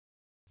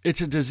It's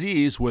a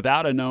disease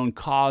without a known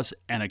cause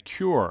and a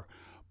cure,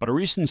 but a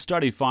recent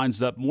study finds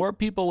that more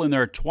people in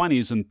their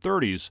 20s and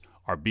 30s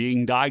are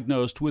being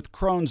diagnosed with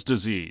Crohn's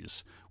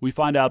disease. We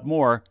find out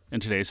more in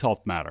today's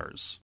Health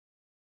Matters.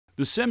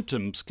 The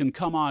symptoms can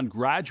come on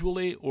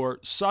gradually or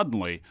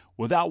suddenly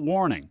without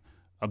warning.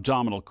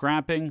 Abdominal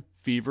cramping,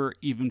 fever,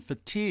 even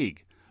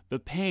fatigue. The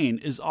pain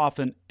is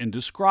often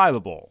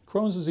indescribable.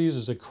 Crohn's disease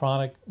is a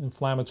chronic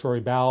inflammatory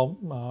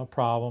bowel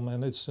problem,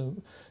 and it's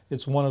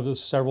one of the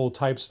several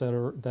types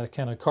that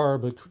can occur,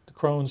 but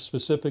Crohn's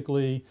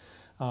specifically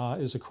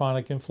is a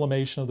chronic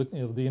inflammation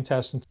of the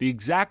intestine. The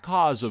exact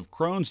cause of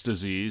Crohn's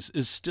disease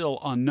is still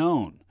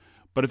unknown,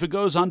 but if it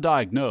goes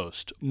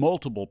undiagnosed,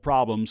 multiple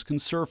problems can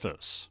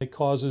surface. It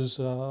causes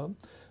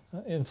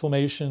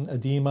inflammation,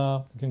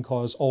 edema, it can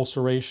cause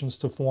ulcerations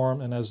to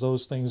form, and as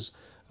those things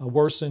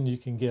worsen, you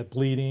can get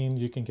bleeding,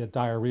 you can get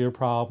diarrhea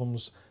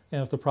problems,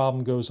 and if the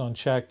problem goes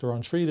unchecked or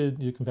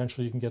untreated,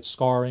 eventually you can get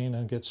scarring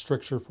and get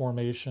stricture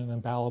formation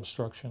and bowel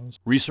obstructions.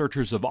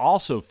 Researchers have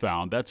also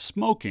found that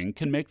smoking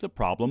can make the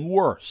problem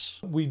worse.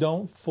 We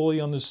don't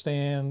fully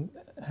understand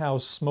how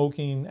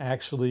smoking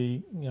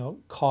actually,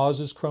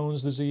 causes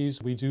Crohn's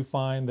disease. We do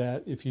find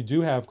that if you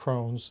do have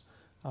Crohn's,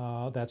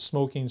 that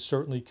smoking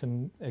certainly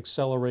can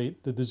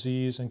accelerate the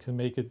disease and can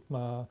make it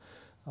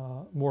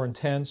more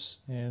intense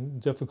and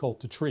difficult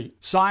to treat.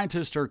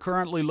 Scientists are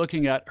currently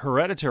looking at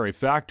hereditary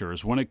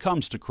factors when it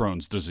comes to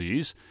Crohn's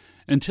disease.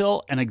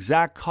 Until an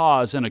exact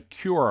cause and a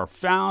cure are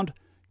found,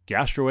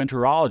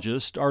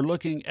 gastroenterologists are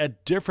looking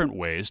at different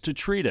ways to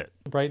treat it.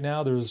 Right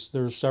now, there's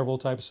several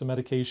types of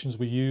medications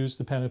we use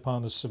depending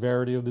upon the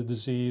severity of the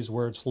disease,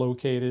 where it's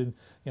located.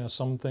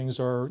 Some things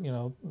are,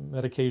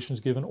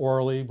 medications given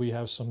orally. We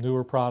have some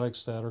newer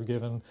products that are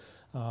given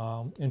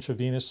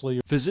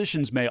intravenously.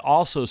 Physicians may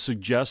also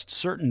suggest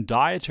certain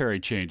dietary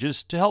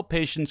changes to help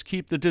patients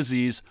keep the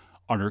disease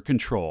under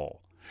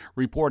control.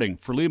 Reporting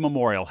for Lee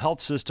Memorial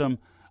Health System,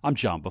 I'm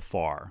John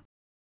Bafar.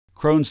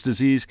 Crohn's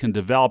disease can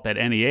develop at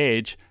any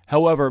age.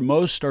 However,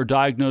 most are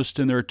diagnosed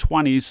in their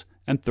 20s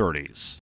and 30s.